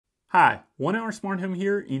Hi, 1 Hour Smart Home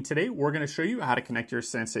here, and today we're going to show you how to connect your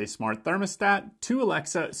Sensi Smart Thermostat to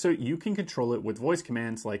Alexa so you can control it with voice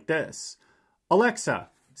commands like this. Alexa,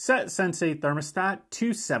 set Sensi Thermostat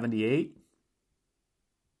to 78.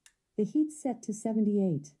 The heat's set to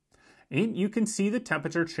 78. And you can see the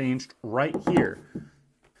temperature changed right here.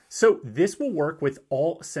 So this will work with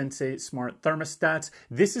all Sensi Smart Thermostats.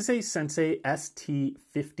 This is a Sensi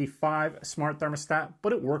ST55 Smart Thermostat,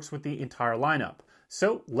 but it works with the entire lineup.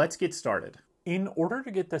 So let's get started. In order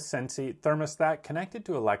to get the Sensi Thermostat connected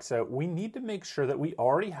to Alexa, we need to make sure that we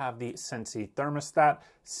already have the Sensi Thermostat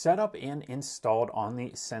set up and installed on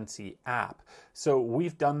the Sensi app. So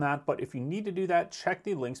we've done that, but if you need to do that, check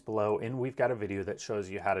the links below and we've got a video that shows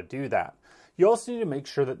you how to do that. You also need to make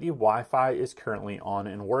sure that the Wi-Fi is currently on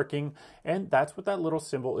and working, and that's what that little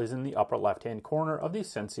symbol is in the upper left-hand corner of the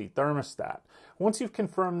Sensi Thermostat. Once you've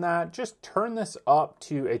confirmed that, just turn this up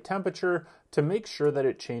to a temperature to make sure that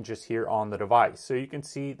it changes here on the device. So you can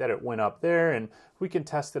see that it went up there, and we can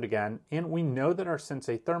test it again, and we know that our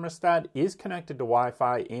Sensi Thermostat is connected to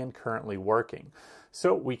Wi-Fi and currently working.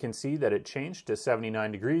 So we can see that it changed to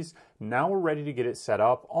 79 degrees. Now we're ready to get it set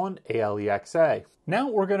up on Alexa. Now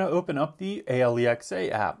we're going to open up the Alexa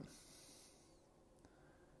app.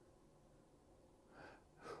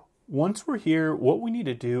 Once we're here, what we need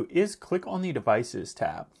to do is click on the Devices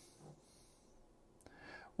tab.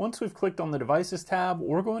 Once we've clicked on the Devices tab,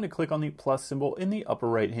 we're going to click on the plus symbol in the upper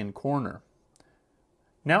right-hand corner.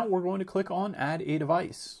 Now we're going to click on Add a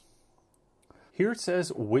Device. Here it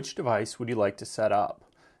says, which device would you like to set up?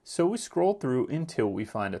 So we scroll through until we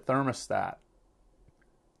find a thermostat.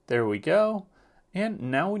 There we go. And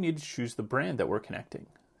now we need to choose the brand that we're connecting.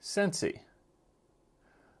 Sensi.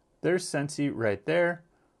 There's Sensi right there.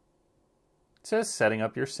 It says setting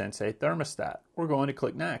up your Sensi thermostat. We're going to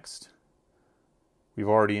click next. We've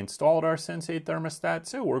already installed our Sensi thermostat,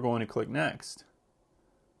 so we're going to click next.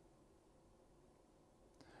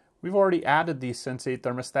 We've already added the Sensi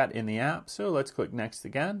Thermostat in the app, so let's click next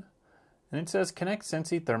again. And it says connect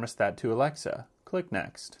Sensi Thermostat to Alexa. Click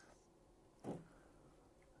next.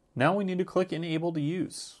 Now we need to click enable to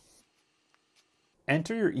use.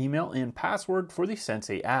 Enter your email and password for the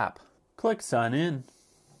Sensi app. Click sign in.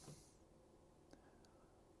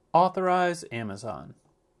 Authorize Amazon.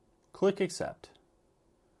 Click accept.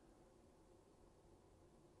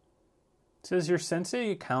 It says your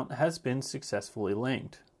Sensi account has been successfully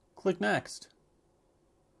linked. Click next.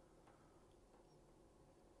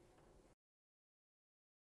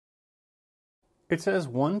 It says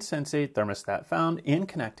one Sensi thermostat found and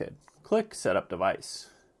connected. Click Setup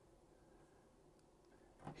Device.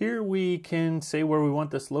 Here we can say where we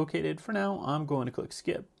want this located. For now, I'm going to click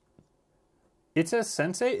Skip. It says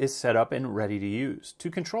Sensi is set up and ready to use.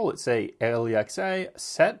 To control it, say Alexa,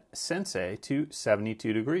 set Sensi to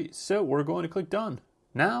 72 degrees. So we're going to click Done.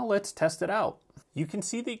 Now let's test it out. You can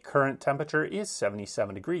see the current temperature is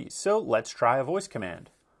 77 degrees, so let's try a voice command.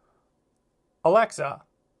 Alexa,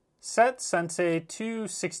 set Sensi to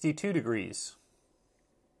 62 degrees.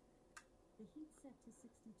 The heat's set to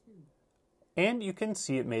 62. And you can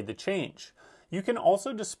see it made the change. You can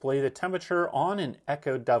also display the temperature on an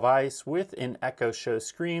Echo device with an Echo Show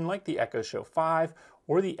screen like the Echo Show 5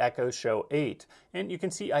 or the Echo Show 8. And you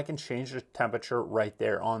can see I can change the temperature right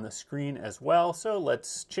there on the screen as well. So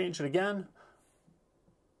let's change it again.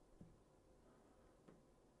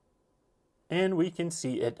 And we can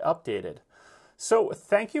see it updated. So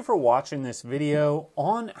thank you for watching this video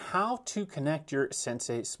on how to connect your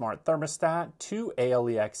Sensi Smart Thermostat to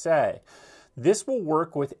Alexa. This will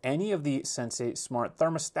work with any of the Sensi Smart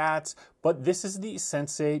Thermostats, but this is the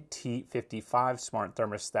Sensi T55 Smart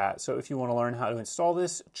Thermostat. So if you want to learn how to install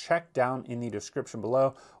this, check down in the description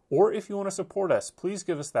below. Or if you want to support us, please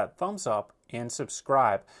give us that thumbs up and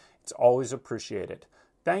subscribe. It's always appreciated.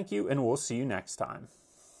 Thank you, and we'll see you next time.